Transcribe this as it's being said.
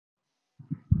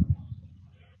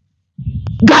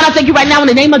God, I thank you right now in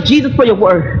the name of Jesus for your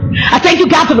word. I thank you,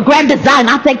 God, for the grand design.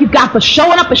 I thank you, God, for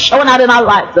showing up and showing out in our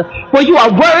lives. For you are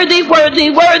worthy,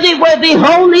 worthy, worthy, worthy,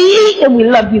 holy, and we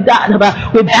love you, God.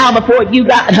 We bow before you,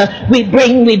 God. We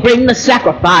bring the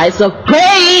sacrifice of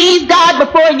praise, God,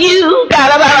 before you,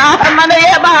 God.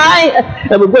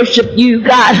 And we worship you,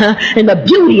 God, in the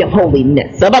beauty of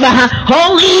holiness.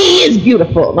 Holy is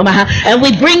beautiful. And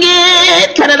we bring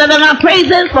it,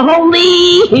 praises for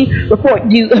holy before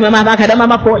you.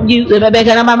 For you,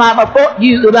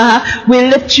 we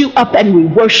lift you up and we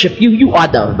worship you. You are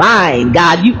divine,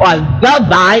 God. You are the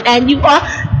vine and you are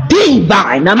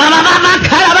divine.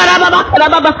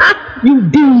 You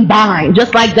divine,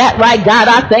 just like that, right, God?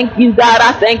 I thank you, God.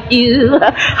 I thank you.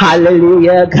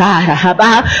 Hallelujah, God.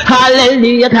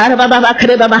 Hallelujah, God.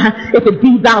 If it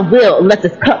be thy will, let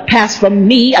this cup pass from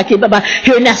me. I keep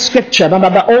hearing that scripture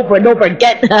over and over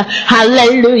again.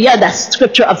 Hallelujah, that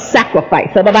scripture of sacrifice.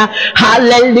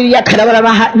 Hallelujah.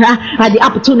 I had the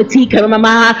opportunity.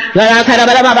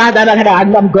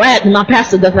 I'm glad my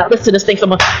pastor does not listen to this thing, so I'm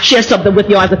going to share something with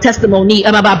you as a testimony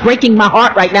about breaking my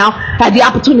heart right now. I had the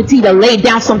opportunity to lay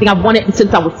down something I wanted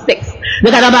since I was 6.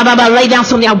 Lay down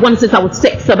something I wanted since I was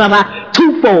 6.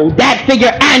 Twofold, that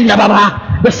figure and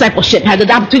discipleship. Had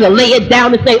the opportunity to lay it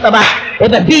down and say,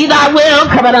 if it be thy will,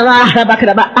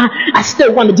 I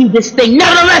still want to do this thing.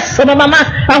 Nevertheless,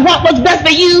 I want what's best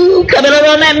for you.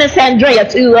 Miss Andrea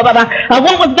too. I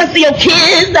want what's best for your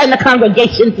kids and the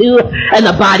congregation too, and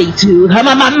the body too.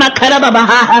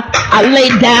 I lay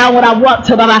down what I want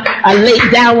to. I lay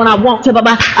down when I want to.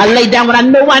 I lay down when I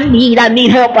know I need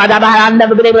help. I've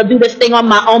never been able to do this thing on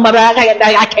my own.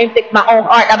 I can't fix my own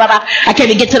heart. I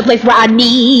can't even get to the place where I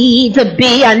need to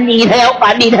be. I need help.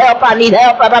 I need help. I need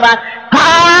help.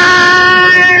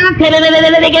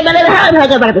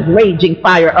 This raging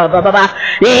fire of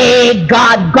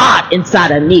God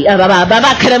inside of me.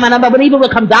 But even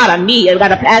what comes out of me, I've got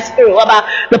to pass through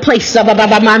the place of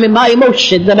my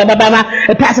emotions.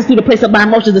 It passes through the place of my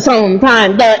emotions. And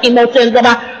sometimes the emotions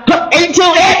put into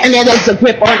it, and then there's a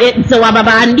grip on it. And so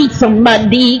I need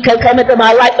somebody to come into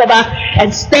my life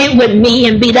and stay with me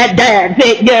and be that dad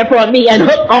figure for me and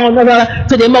hook on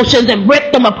to the emotions and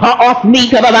rip them apart off me,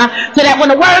 so that when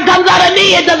the word comes out of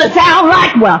me, it doesn't sound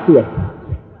like welfare.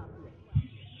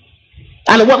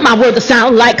 I don't want my word to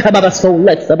sound like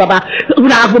soulless. When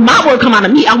my word come out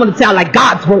of me, I want it to sound like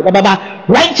God's word.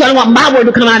 Right? So I don't want my word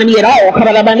to come out of me at all.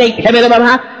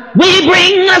 We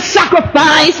bring a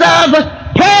sacrifice of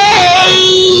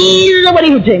praise. What are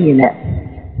you doing that?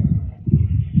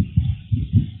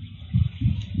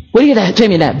 What are you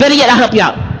doing that? Better yet, I'll help you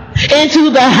out. Into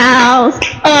the house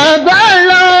of the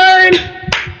Lord,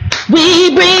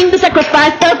 we bring the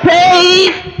sacrifice of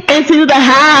praise. Into the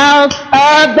house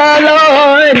of the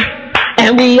Lord,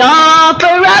 and we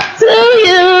offer up to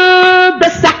you the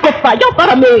sacrifice. Y'all thought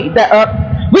I made that up.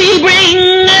 We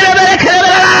bring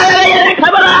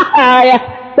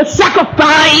the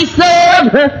sacrifice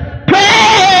of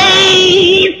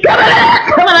praise.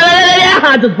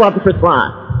 I just brought the first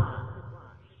line.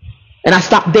 And I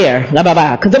stopped there.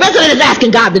 Because the rest of it is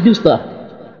asking God to do stuff.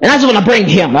 And I just want to bring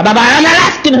him. I'm not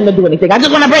asking him to do anything. I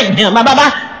just want to bring him. I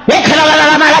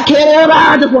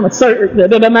just want to serve. I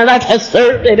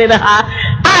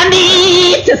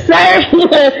need to serve.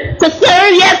 To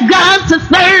serve, yes, God, to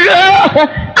serve.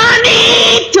 I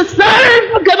need to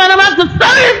serve. Come on, I'm about to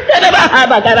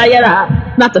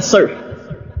serve. Not to surf.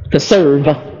 To serve.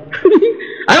 I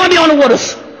don't want to be on the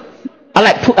waters.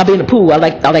 I'll be in the pool. I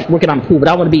like working on the pool, but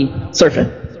I want to be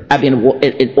surfing. I'll be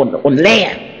on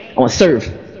land. I want to serve.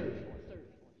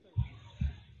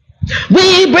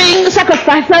 We bring the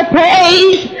sacrifice of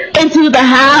praise into the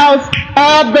house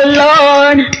of the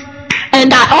Lord,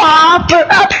 and I offer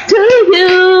up to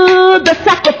you the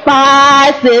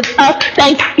sacrifices of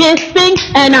thanksgiving,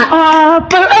 and I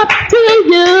offer up to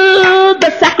you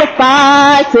the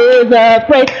sacrifices of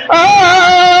praise.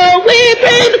 Oh, we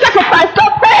bring the sacrifice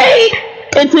of praise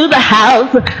into the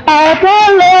house of the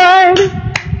Lord.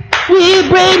 We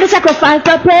bring the sacrifice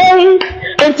of praise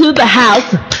into the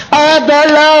house of the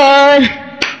Lord,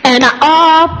 and I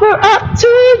offer up to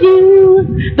you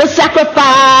the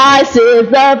sacrifices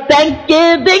of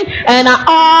thanksgiving, and I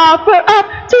offer up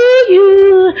to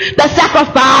you the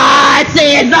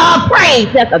sacrifices of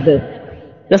praise. That's good.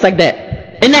 Just like that.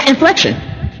 In that inflection.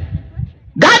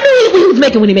 God knew what he was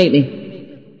making when he made me.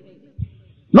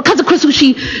 My cousin Crystal,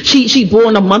 she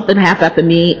born a month and a half after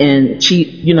me, and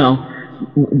she,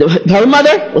 her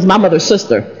mother was my mother's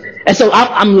sister. And so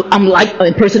I'm like,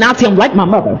 in personality, I'm like my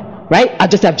mother, right? I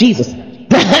just have Jesus.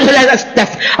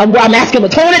 I'm asking him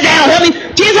to tone it down. Help me.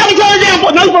 Jesus, help me tone it down.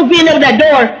 No, you're supposed to be in there with that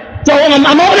door. So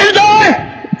I'm over the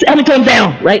door. Tell me, turn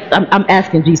down, right? I'm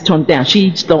asking Jesus to turn down.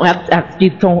 She just don't have to ask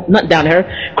Jesus to tone nothing down to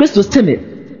her. Crystal's timid,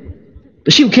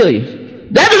 but she will kill you.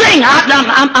 That's the thing.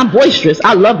 I'm boisterous.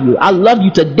 I love you. I love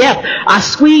you to death. I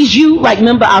squeeze you like,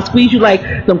 remember, I'll squeeze you like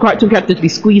some cartoon characters be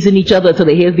squeezing each other until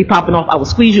their heads be popping off. I will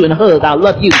squeeze you in a hug. I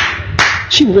love you.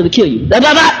 She will really kill you.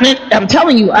 I'm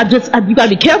telling you, you gotta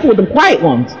be careful with them quiet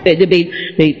ones. You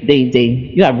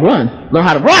gotta run. Learn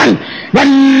how to run.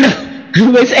 Run.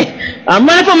 They say, I'm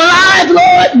running for my life,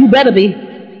 Lord. You better be.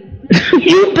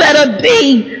 You better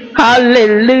be.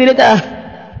 Hallelujah, God.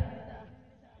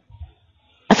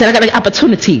 I said, I got an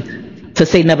opportunity to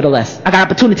say nevertheless. I got an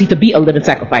opportunity to be a living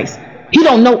sacrifice. He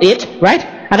don't know it, right?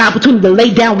 I got an opportunity to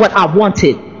lay down what I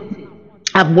wanted.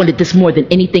 I've wanted this more than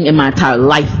anything in my entire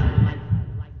life.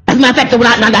 As a matter of fact, when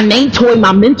I named Toy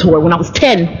my mentor when I was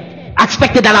 10, I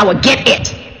expected that I would get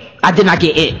it. I did not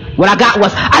get it. What I got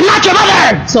was, I'm not your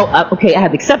mother! So, okay, I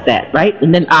had to accept that, right?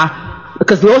 And then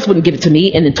because Lois wouldn't give it to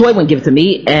me, and then Toy wouldn't give it to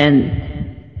me, and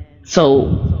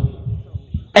so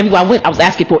everywhere I went, I was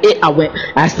asking for it. I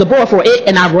asked the boy for it,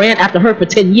 and I ran after her for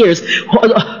 10 years,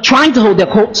 trying to hold their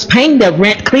coats, paying their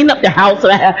rent, clean up their house.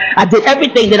 I did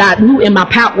everything that I knew in my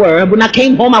power. When I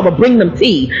came home, I would bring them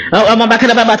tea.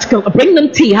 Bring them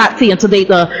tea, hot tea, until they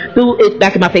threw it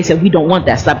back in my face and said, we don't want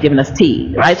that. Stop giving us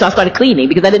tea. Right? So I started cleaning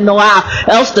because I didn't know how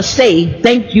else to say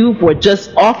thank you for just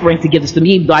offering to give this to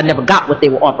me, even though I never got what they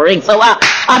were offering. So I've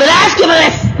been asking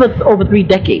for this for over 3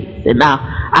 decades, and now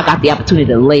I got the opportunity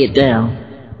to lay it down.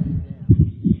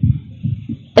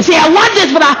 And see, I want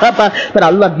this, but I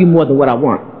love you more than what I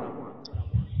want.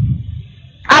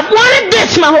 I've wanted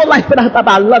this my whole life, but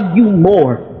I love you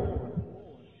more.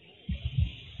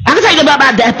 I can tell you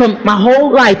about that from my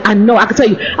whole life. I know, I can tell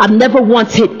you, I've never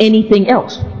wanted anything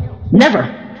else. Never.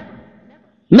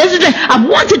 I've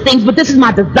wanted things, but this is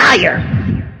my desire.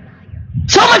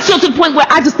 So much so to the point where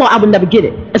I just thought I would never get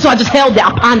it. And so I just held it,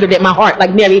 I pondered it in my heart,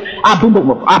 like Mary, I pondered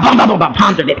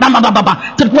it,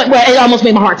 to the point where it almost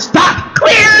made my heart stop,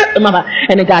 clear.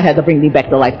 And then God had to bring me back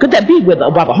to life. Could that be with a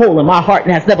hole in my heart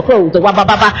and has never closed? While my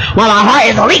heart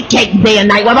is leaking day and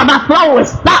night, while my flow is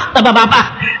stopped, my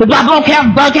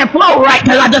blood can't flow right,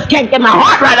 because I just can't get my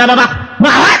heart right. My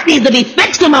heart needs to be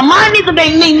fixed and my mind needs to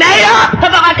be made up.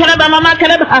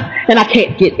 And I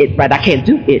can't get it right. I can't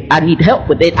do it. I need help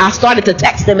with it. I started to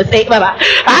text him and say,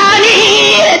 I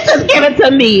need it. Just give it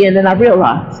to me. And then I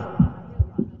realized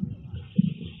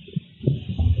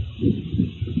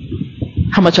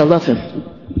how much I love him.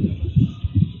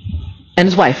 And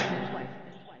his wife.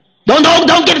 Don't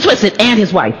get it twisted. And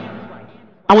his wife.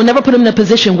 I will never put him in a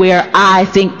position where I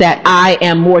think that I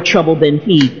am more trouble than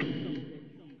he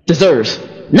deserves.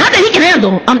 Not that he can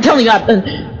handle. I'm telling you,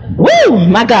 woo,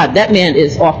 my God, that man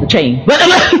is off the chain. But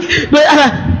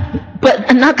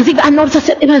not because I noticed.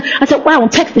 I said, wow, I'm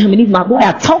texting him, and he's my boy.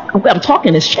 I'm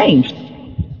talking has changed.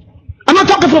 I'm not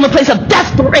talking from a place of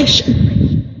desperation.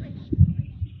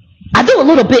 I do a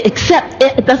little bit, except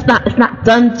it's not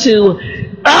done to.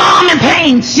 Oh, I'm in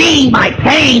pain. See my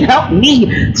pain. Help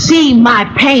me see my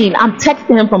pain. I'm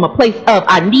texting him from a place of,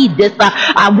 I need this.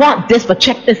 I want this, but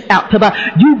check this out.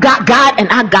 You got God and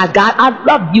I got God. I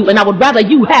love you, and I would rather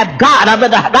you have God. I'd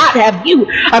rather God have you.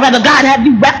 I'd rather God have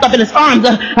you wrapped up in his arms,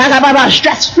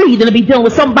 stress-free, than to be dealing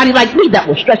with somebody like me that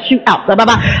will stress you out. I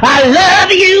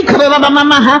love you.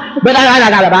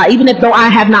 But even if though I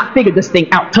have not figured this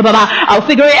thing out, I'll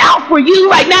figure it out for you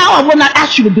right now. I will not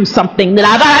ask you to do something that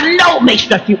I know may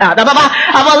stress you out.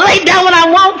 I will lay down what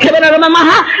I want.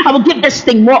 I will give this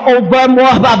thing more over, more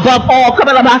above all.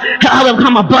 I will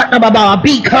come a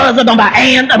because of my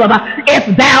and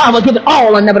if thou, I will give it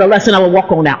all, and nevertheless, and I will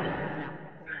walk on out.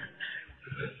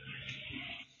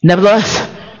 Nevertheless,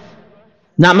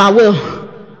 not my will.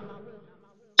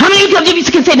 How many of you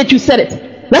can say that you said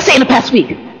it? Let's say in the past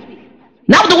week.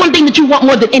 Not the one thing that you want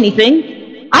more than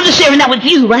anything. I'm just sharing that with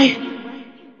you, right?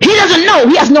 He doesn't know.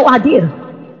 He has no idea.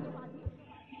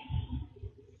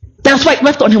 That I swiped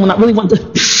left on him when I really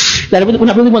wanted to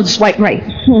swipe right.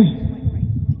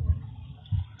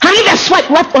 How many of you swipe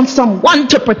left on someone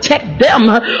to protect them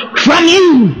from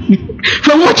you,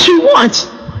 from what you want?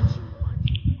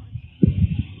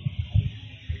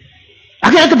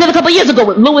 I did a couple of years ago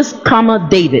with Louis,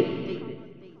 David.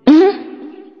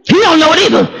 He don't know it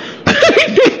either.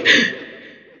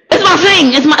 It's my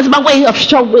thing. It's my way of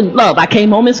showing love. I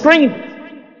came home and screamed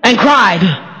and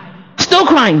cried. Still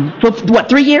crying for what,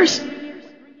 3 years?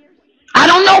 I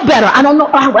don't know better. I don't know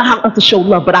how to show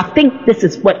love, but I think this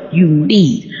is what you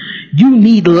need. You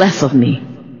need less of me.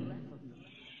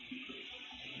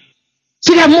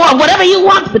 So you have more of whatever you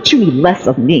want, but you need less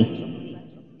of me.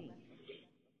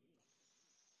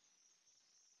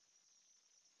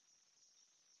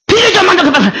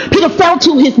 fell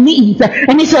to his knees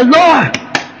and he said, Lord,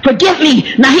 forgive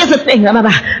me. Now here's the thing. I'd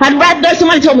rather,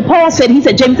 somebody told me, Paul said, he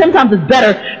said, James, sometimes it's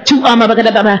better to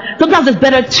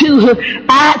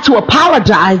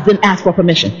apologize than ask for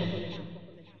permission.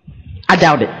 I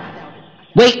doubt it.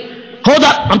 Wait, hold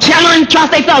up. I'm channeling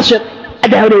Tri-State Fellowship. I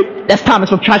doubt it. That's Thomas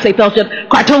from Tri-State Fellowship.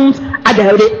 Cartoons. I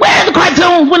doubt it. Where's the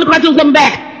cartoons? When the cartoons coming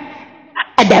back?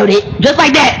 I doubt it. Just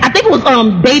like that. I think it was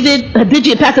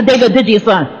Pastor David Digia's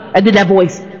son. I did that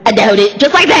voice. I doubt it.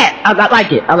 Just like that. I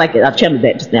like it. I like it. I've channeled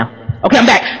that just now. Okay, I'm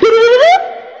back.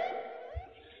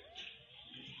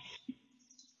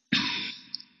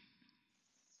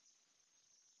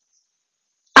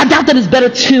 I doubt that it's better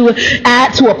to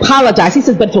apologize. He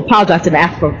says better to apologize than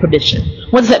ask for permission.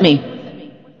 What does that mean?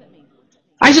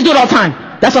 I used to do it all the time.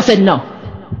 That's why I said no.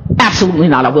 Absolutely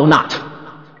not. I will not.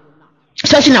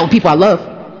 Especially not with people I love.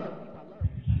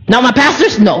 Not my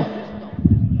pastors? No.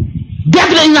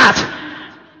 Definitely not.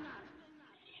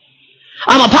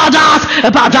 I'm apologize.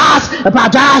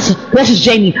 This is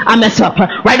Jamie. I mess up.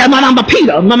 Right now, I'm a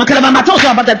Peter. I told you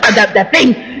about that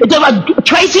thing.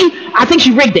 Tracy, I think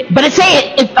she rigged it. But it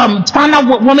said, find out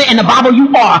what woman in the Bible you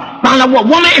are. Find out what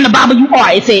woman in the Bible you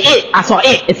are. It said it. I saw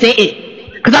it. It said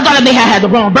it. Because I thought I may have had the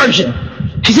wrong version.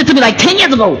 She said to me like 10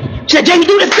 years ago. She said, Jamie,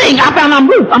 do this thing. I found I'm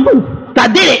Ruth. So I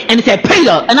did it. And it said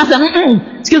Peter. And I said,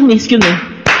 excuse me.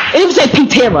 It didn't say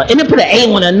Peter. It didn't put an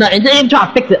A on it or nothing. It didn't try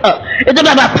to fix it up. It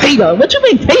didn't about Peter. What you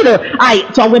mean, Peter?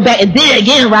 So I went back and did it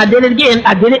again. When I did it again,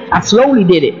 I did it. I slowly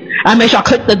did it. I made sure I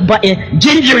clicked the button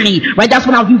gingerly. Right? That's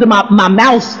when I was using my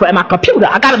mouse for my computer.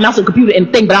 I got a mouse and computer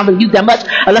and thing, but I don't use that much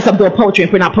unless I'm doing poetry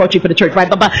and putting out poetry for the church. Right?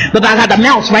 But I got the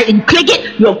mouse, right? And you click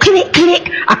it. You go click.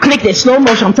 I clicked it slow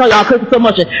motion. I'm telling y'all, I clicked it slow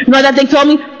motion. You know what that thing told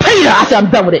me? Peter. I said, I'm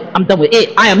done with it. I'm done with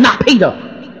it. I am not Peter.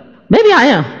 Maybe I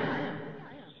am.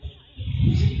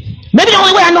 Maybe the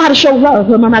only way I know how to show love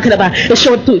is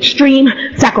show it through extreme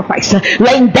sacrifice,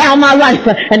 laying down my life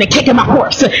and then kicking my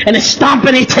horse and then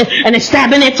stomping it and then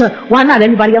stabbing it. Why not?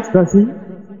 Everybody else does it.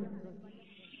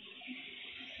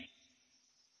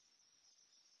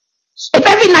 If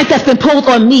every knife that's been pulled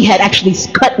on me had actually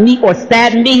cut me or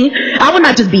stabbed me, I would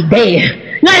not just be dead.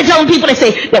 You know, they're telling people, they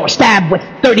say they were stabbed with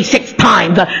 36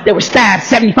 times, they were stabbed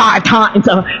 75 times,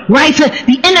 right?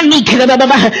 The enemy,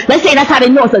 let's say that's how they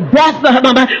know it's a death,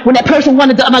 when that person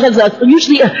wanted to,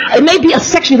 usually it may be a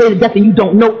sexually related death and you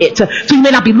don't know it, so you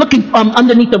may not be looking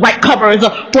underneath the right covers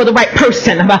for the right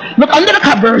person. Look under the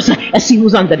covers and see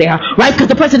who's under there, right? Because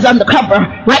the person's under cover,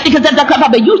 right? Because that's the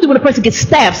cover, but usually when a person gets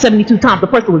stabbed 72 times, the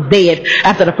person was dead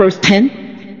after the first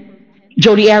 10.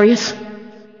 Jodi Arias,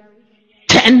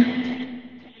 10.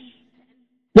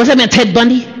 What's that man, Ted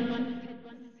Bundy?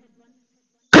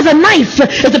 Because a knife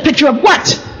is a picture of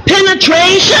what?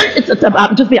 Penetration.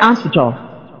 I'm just being honest with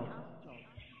y'all.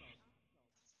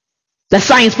 That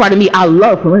science part of me, I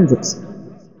love forensics.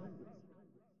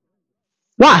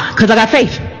 Why? Because I got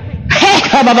faith.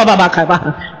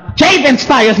 Faith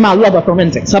inspires my love of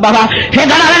forensics. God,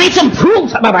 I need some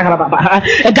proof.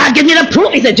 God, give me the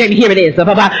proof. He said, Jamie, here it is.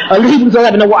 Hebrews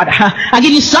 11, the water. I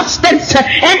give you substance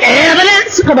and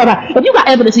evidence. If you got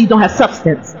evidence and you don't have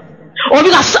substance, or if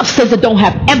you got substance that don't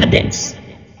have evidence,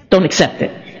 don't accept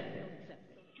it.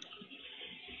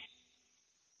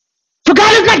 For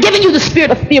God has not given you the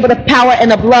spirit of fear, but of power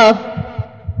and of love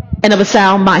and of a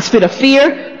sound mind. Spirit of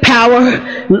fear, power,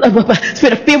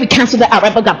 spirit of fear, we cancel that out,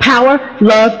 right? But got power,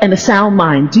 love, and a sound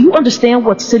mind. Do you understand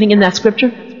what's sitting in that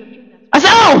scripture? I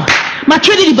said, oh, my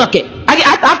Trinity bucket.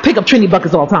 I pick up Trinity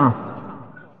buckets all the time.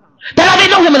 That I may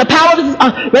know him in the power of his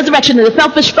resurrection and the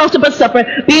selfish fellowship of suffering,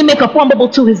 being made conformable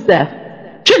to his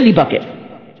death. Trinity bucket.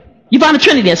 You find a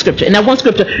Trinity in scripture. In that one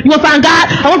scripture, you want to find God?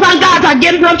 I want to find God so I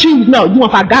get him from shoes. No, you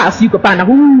want to find God so you can find out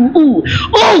who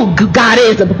God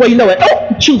is. And before you know it,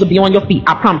 shoes will be on your feet.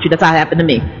 I promise you that's how it happened to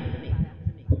me.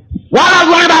 While I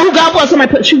was learning about who God was,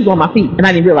 somebody put shoes on my feet and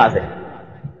I didn't realize it.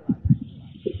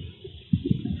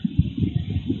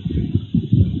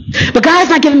 But God's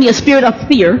not giving me a spirit of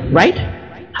fear, right?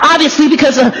 Obviously,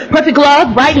 because perfect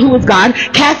love, right, who is God,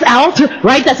 cast out,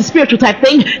 right, that's a spiritual type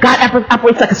thing. God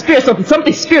operates like a spirit, so if there's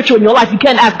something spiritual in your life, you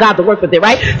can't ask God to work with it,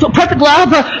 right? So perfect love,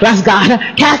 that's God.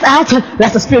 Cast out,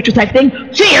 that's a spiritual type thing.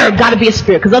 Fear, got to be a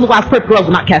spirit, because otherwise perfect love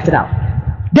will not cast it out.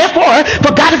 Therefore,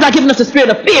 but God has not given us a spirit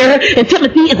of fear, and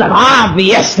Timothy is an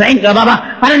obvious thing. I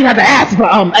don't even have to ask for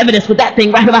evidence with that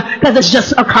thing, right? Because it's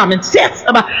just a common sense.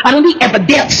 I don't need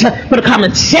evidence for the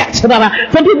common sense.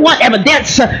 Some people want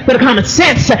evidence for the common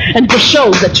sense, and it just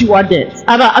shows that you are dense.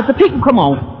 The people, come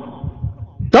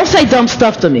on. Don't say dumb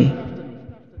stuff to me.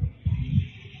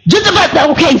 Just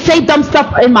about, okay, say dumb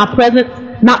stuff in my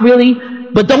presence. Not really.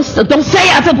 But don't say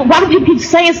it. I said, why do you keep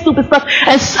saying stupid stuff?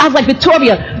 And I was like,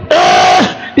 Victoria,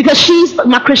 because she's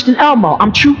my Christian Elmo.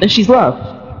 I'm truth and she's love.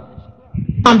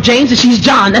 I'm James and she's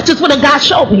John. That's just what God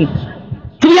showed me.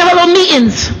 So we have a little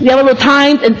meetings. We have a little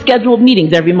timed and scheduled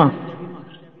meetings every month.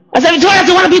 I said, Victoria,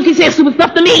 so why do you keep saying stupid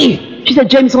stuff to me? She said,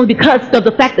 James, it's only because of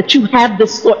the fact that you have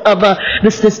this sort of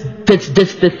this.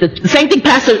 The same thing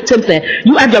Pastor Tim said.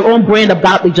 You have your own brand of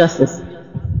godly justice.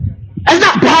 That's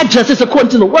not bad justice according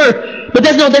to the word, but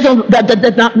there's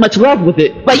not much love with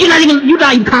it. But you're not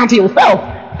even kind to yourself.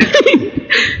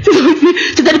 She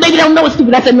said, maybe they don't know it's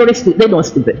stupid. I said, no, they know it's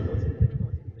stupid.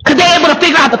 Because they're able to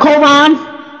figure out the Korans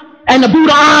and the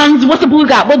Buddha-ons. What's the Buddha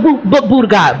got? What book Buddha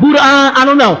got? Buddha-on? I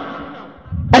don't know.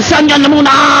 And Sun Yun the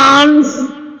Moon-ons.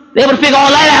 They're able to figure all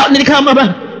that out, and then they come up,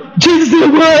 Jesus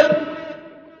did what?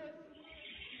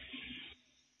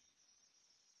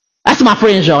 That's my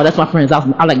friends, y'all. That's my friends.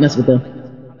 I like messing with them.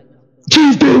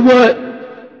 Jesus did what?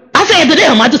 I say it to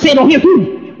them. I just say it on here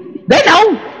too. They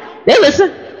know. They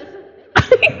listen.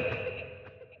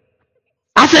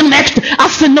 I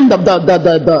send them the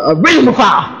original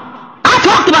file. I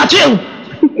talked about you.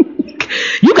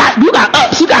 you got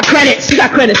ups. You got credits.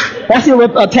 I see a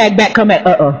little tag back come at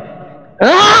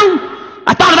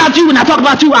I thought about you, and I talk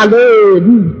about you. I love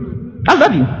you. I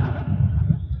love you.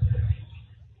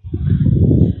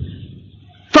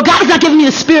 For God has not given me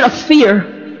the spirit of fear,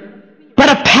 but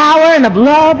of power and of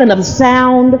love and of a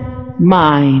sound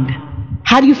mind.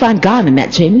 How do you find God in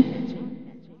that, Jamie?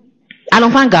 I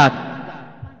don't find God.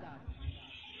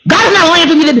 God is not allowing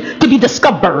for me to be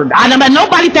discovered.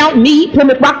 Nobody found me,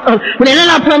 Plymouth Rock. When they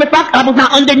landed on Plymouth Rock, I was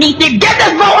not underneath it. Get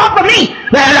this bow off of me!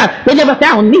 They never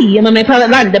found me. And when they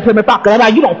landed at Plymouth Rock,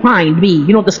 you don't find me.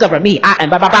 You don't discover me.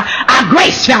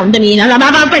 Grace found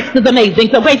me. Grace is amazing.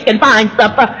 So grace can find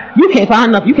stuff. You can't find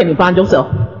enough. You can't even find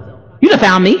yourself. You done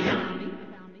found me.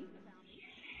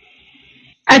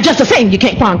 And just the same, you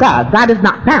can't find God. God is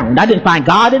not found. I didn't find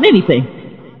God in anything.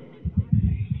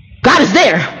 God is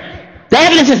there. The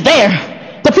evidence is there.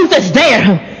 The proof is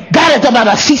there. God is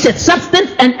about He said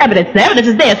substance and evidence. The evidence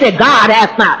is there. It said God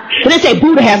has not. It didn't say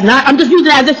Buddha has not. I'm just using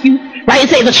it as if you, right? It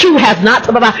says the shoe has not.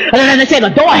 And then it said the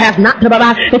door has not.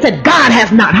 It said God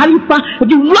has not. How do you find? If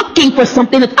you're looking for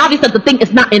something, it's obvious that the thing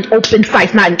is not in open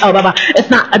sight. It's not it's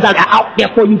not out there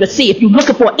for you to see. If you're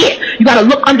looking for it, you got to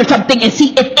look under something and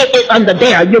see if it is under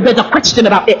there. There's a question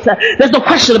about it. There's no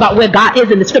question about where God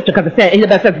is in the scripture because it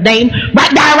says name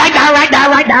right now.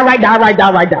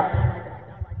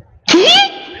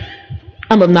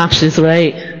 I'm obnoxious,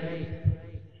 right?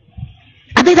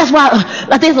 I think that's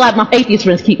why my atheist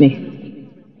friends keep me.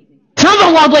 Some of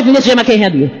them walk away from this gym. I can't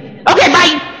handle you. Okay,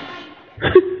 bye.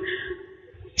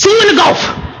 See you in the Gulf.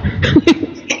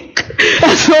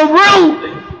 That's so rude.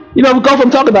 You know what Gulf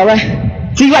I'm talking about,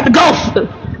 right? See you at the Gulf.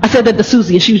 I said that to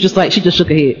Susie, and she just shook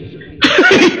her head.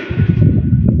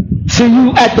 See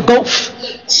you at the Gulf.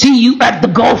 See you at the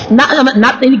Gulf.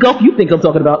 Not any Gulf you think I'm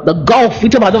talking about. The Gulf. We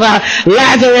talking about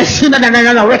Lazarus.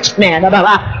 No, rich man.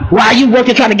 Why are you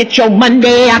working trying to get your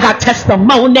Monday? I got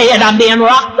testimony and I'm being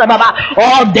rocked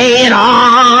all day in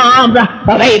arms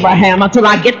of Abraham until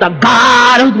I get the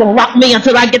God who's going to rock me,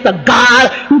 until I get the God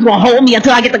who's going to hold me,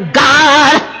 until I get the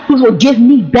God who will give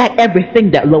me back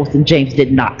everything that Lois and James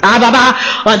did not.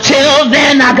 Until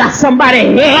then, I got somebody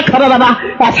here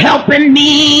that's helping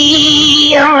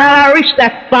me reach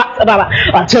that spot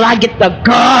until I get the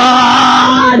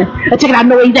God. I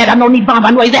know he's that. I don't need bomb.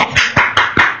 I know he's that.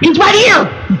 He's right here.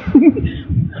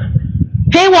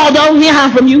 Hey, Waldo, he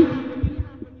hide from you.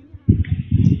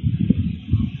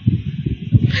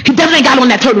 He definitely got on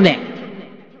that turtleneck.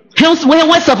 He don't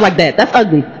wear stuff like that. That's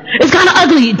ugly. It's kind of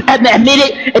ugly. Admit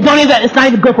it. It's not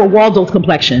even good for Waldo's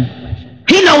complexion.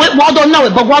 He know it. Waldo know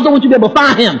it. But Waldo wants you to be able to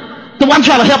find him. So I'm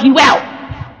trying to help you out.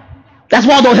 That's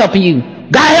Waldo helping you.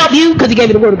 God help you because he gave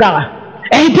you the word of God.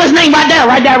 And he put his name right there.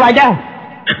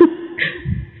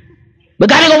 But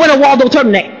God ain't going to wear a Waldo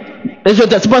turtleneck. Okay,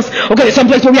 there's some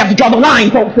place where we have to draw the line,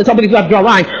 folks. There's some place we have to draw a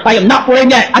line. I am not wearing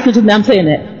that. I'm saying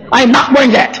that. I am not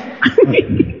wearing that.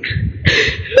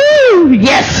 Ooh,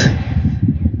 yes.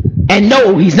 And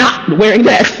no, he's not wearing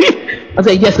that. I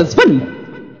say yes, it's funny.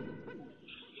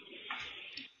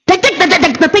 They think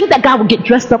that God will get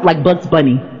dressed up like Bugs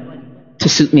Bunny to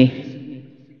suit me.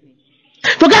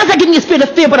 For God's not giving you a spirit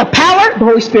of fear, but of power, the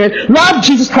Holy Spirit, love,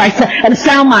 Jesus Christ, and a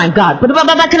sound mind, God. But those are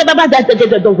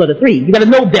the three. You got to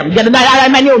know them. I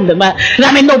may know them.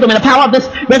 I may know them in the power of this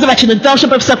resurrection and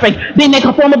fellowship of suffering, being made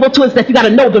conformable to us. That you got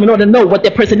to know them in order to know what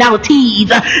their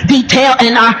personalities, detail,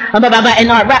 and are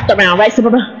wrapped around, right?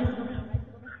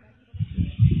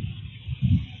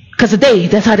 Because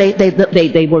that's how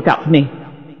they work out for me.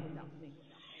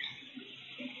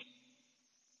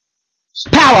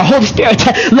 power, Holy Spirit,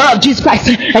 love, Jesus Christ,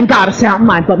 and God, a sound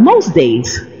mind. But most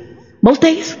days,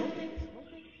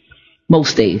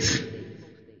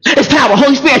 it's power,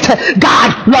 Holy Spirit,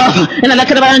 God, love, and then I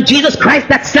could have Jesus Christ,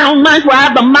 that sound mind, where I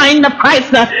have the mind of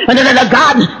Christ, and then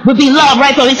God would be love,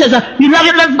 right? So he says, you love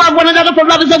one another, for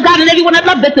love is of God, and everyone that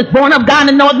loves this is born of God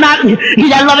and knoweth not. He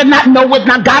that loveth not knoweth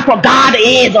not God, for God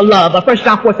is a love. 1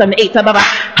 John 4:7-8.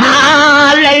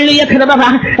 Hallelujah.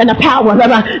 And the power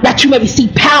that you may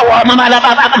receive power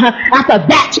after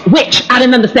that which, I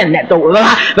didn't understand that though,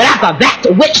 but after that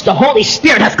which the Holy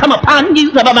Spirit has come upon you.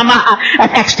 That's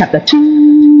Acts chapter 2.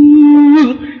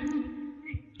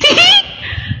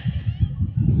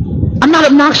 I'm not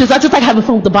obnoxious. I just like having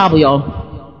fun with the Bible,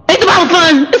 y'all. Ain't the Bible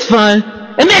fun? It's fun.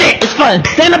 Admit it. It's fun.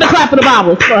 Stand up and clap for the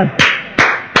Bible. It's fun.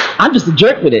 I'm just a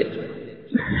jerk with it.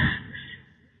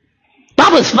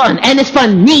 Bible is fun, and it's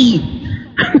funny.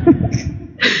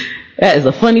 That is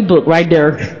a funny book right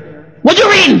there. What you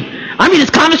reading? I'm reading this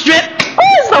comic strip. Oh,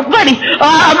 it's so funny.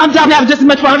 I'm having just as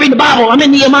much fun reading the Bible. I'm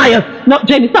in Nehemiah. No,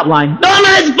 Jamie, stop lying. No,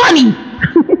 it's funny.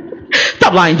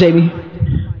 Stop lying, Jamie.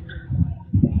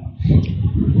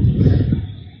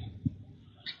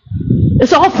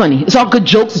 It's all funny. It's all good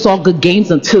jokes. It's all good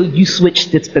games until you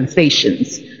switch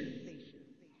dispensations.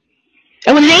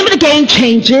 And when the name of the game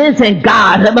changes and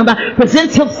God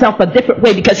presents himself a different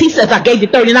way, because he says, I gave you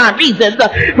 39 reasons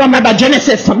from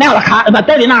Genesis to Malachi, about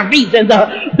 39 reasons,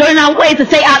 39 ways to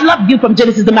say I love you from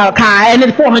Genesis to Malachi, and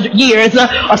then 400 years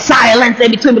of silence in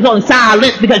between was only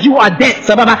silence because you are dense,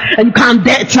 and you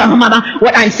condense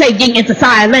what I'm saying into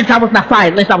silence. I was not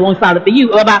silent, I was only silent for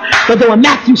you. But then when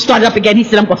Matthew started up again, he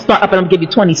said, I'm going to start up and I'm going to give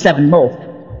you 27 more.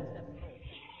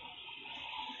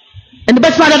 And the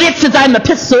best part of it, since I'm an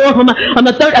epistle, I'm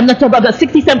the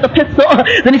 67th epistle,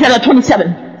 then he said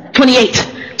 27, 28,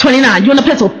 29, you're an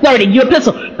epistle, 30, you're an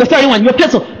epistle, the 31, you're an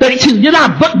epistle, 32. You know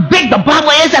how big the Bible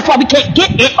is? That's why we can't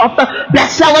get it off the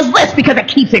bestsellers list, because it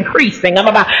keeps increasing.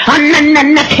 Every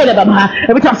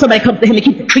time somebody comes to him, it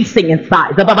keeps increasing in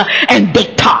size. And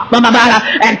data,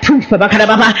 and proof, and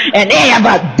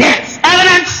evidence.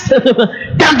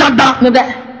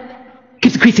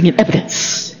 Keeps increasing in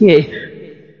evidence. Yeah.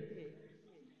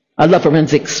 I love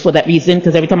forensics for that reason,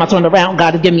 because every time I turn around,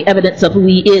 God is giving me evidence of who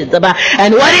he is and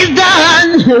what he's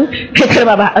done.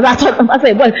 I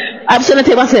say, what? I'm sitting at the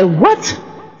table, I said, what?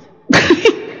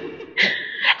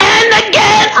 And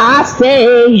again I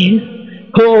say,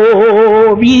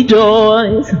 oh,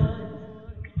 rejoice.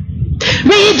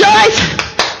 Rejoice.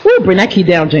 Ooh, bring that key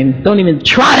down, Jamie. Don't even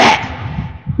try that.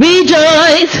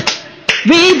 Rejoice.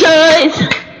 Rejoice.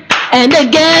 And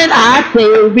again I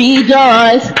say,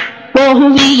 rejoice. For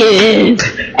who he is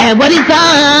and what he's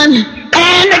done,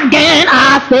 and again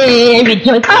I say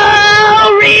rejoice,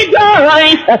 oh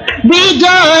rejoice,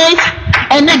 rejoice,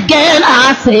 and again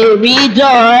I say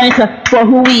rejoice for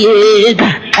who he is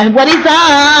and what he's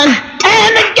done,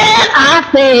 and again I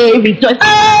say rejoice,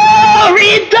 oh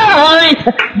rejoice,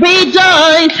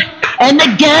 rejoice, and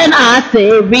again I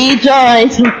say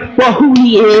rejoice for who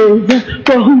he is,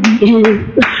 for who he is,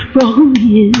 for who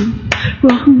he is,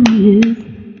 for who he is.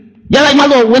 Y'all like my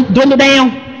little dwindle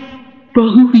down? For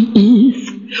who he is.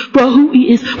 For who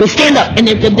he is. But stand up and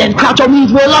then crouch your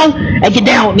knees real low and get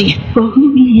down with me. For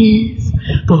who he is.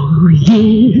 For who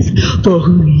he is. For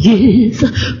who he is.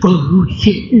 For who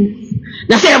he is.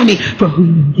 Now say that with me. For who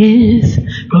he is.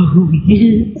 For who he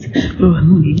is. For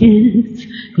who he is.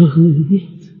 For who he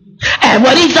is. And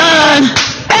what he's done.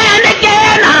 And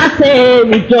again I say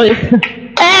rejoice.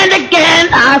 And again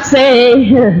I say,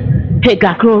 hey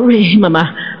God, glory,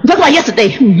 mama. I'm talking about yesterday.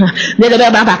 1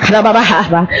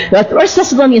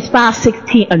 Thessalonians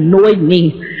 5:16 annoyed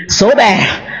me so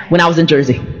bad when I was in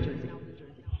Jersey.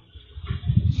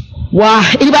 Why?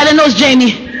 Anybody that knows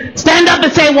Jamie, stand up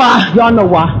and say why. Y'all know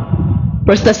why.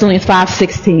 1 Thessalonians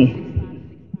 5:16.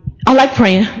 I like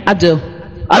praying. I do.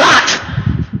 A lot.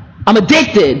 I'm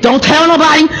addicted. Don't tell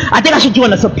nobody. I think I should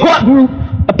join a support group,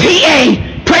 a PA,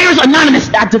 Prayers Anonymous.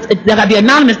 They gotta be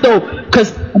anonymous though,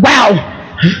 because wow.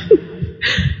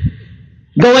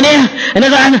 Go in there, and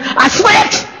then I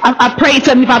slipped. I prayed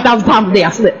 75,000 times a day.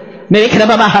 I slipped. What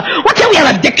can we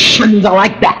have addictions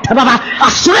like that? I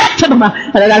slipped. And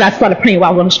I started praying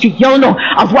while I was on the street. Y'all know,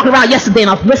 I was walking around yesterday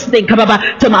and I was listening to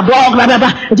my blog.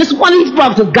 And just one of these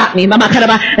blogs just got me. And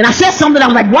I said something. I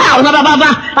was like, wow.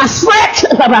 I slipped.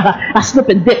 I slip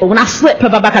and dip. But when I slip,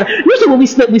 usually when we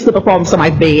slip and fall in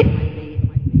somebody's bed.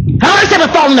 I always ever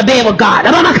fall in the bed with God.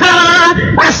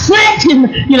 I slipped.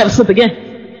 You never slip again.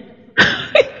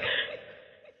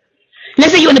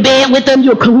 Let's say you're in the bed with them,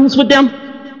 you're cahoots with them.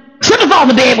 Slip and fall in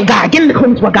the bed with God. Get in the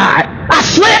cahoots with God. I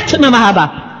slipped.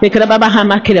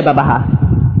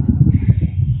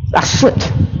 I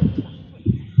slipped.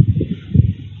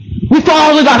 We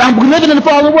fall in God. I'm living in the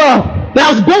fallen world. But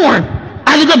I was born.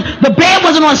 The bed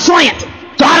wasn't on slant.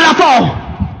 So how did I fall?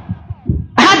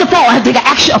 I had to fall. I had to take an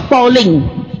action of falling.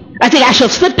 I take action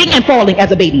of slipping and falling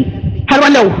as a baby. How do I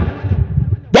know?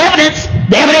 The evidence,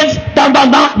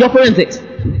 your forensics.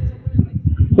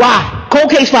 Why? Cold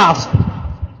case files.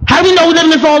 How do we know we live in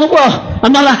the fallen world?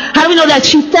 How do we know that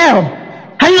she fell?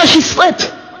 How do you know she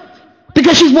slipped?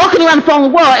 Because she's walking around the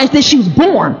fallen world and then she was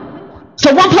born.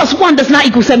 So 1 plus 1 does not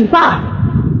equal 75.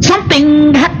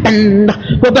 Something happened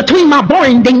between my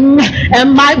boarding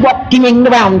and my walking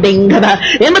around.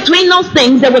 In between those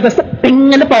things, there was a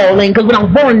slipping and a falling. Because when I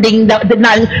was boarding, that did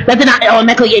not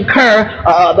automatically incur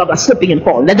a slipping and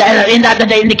falling. That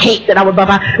indicate that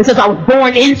it says I was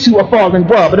born into a fallen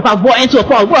world. But if I was born into a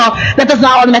fallen world, that does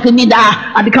not automatically mean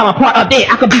that I become a part of it.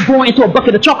 I could be born into a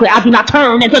bucket of chocolate. I do not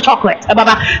turn into chocolate. I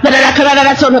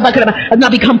do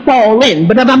not become fallen.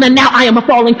 But now I am a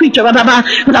fallen creature.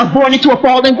 Because I was born into a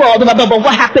fallen world.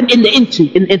 What happened in the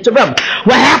interim?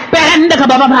 What happened is that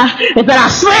I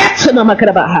slipped.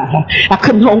 I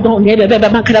couldn't hold on.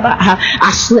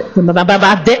 I slipped.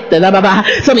 I dipped.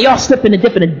 Some of y'all slipping and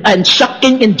dipping and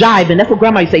shucking and jiving. That's what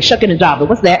grandma used to say, shucking and jiving.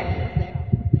 What's that?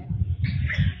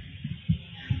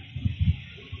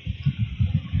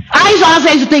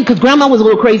 I used to think, because grandma was a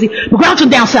little crazy, but grandma's from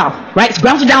down south, right? So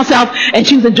grandma's from down south, and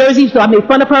she was in Jersey, so I made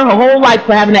fun of her whole life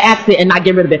for having an accent and not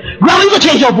getting rid of it. Grandma, you can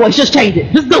change your voice, just change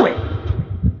it. Just do it.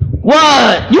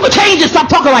 What? You can change it, stop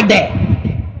talking like that.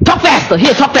 Talk faster.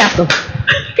 Here, talk faster.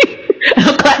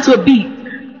 I'll clap to a beat.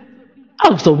 I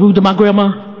was so rude to my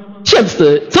grandma. She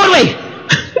understood. So anyway,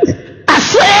 I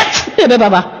slipped.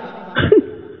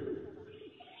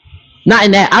 Not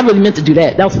in that. I really meant to do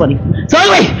that. That was funny. So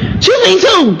anyway, she was mean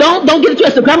too. Don't get it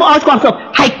twisted. Grandma always called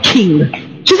herself hiking.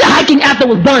 She said hiking after it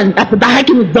was done. After the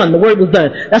hiking was done, the word was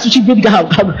done. That's what she really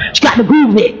got. She got the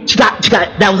groove with it. She got.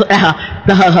 That was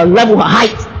her level, her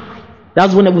height. That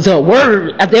was when it was her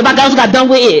word. After everybody else got done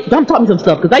with it. Don't tell me some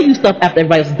stuff, because I use stuff after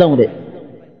everybody else is done with it.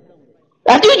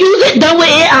 After you use it, done with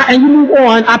it, and you move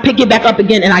on, I pick it back up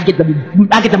again, and I get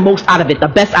the most out of it, the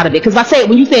best out of it. Because if I say it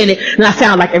when you saying it, then I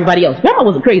sound like everybody else. Grandma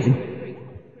wasn't crazy.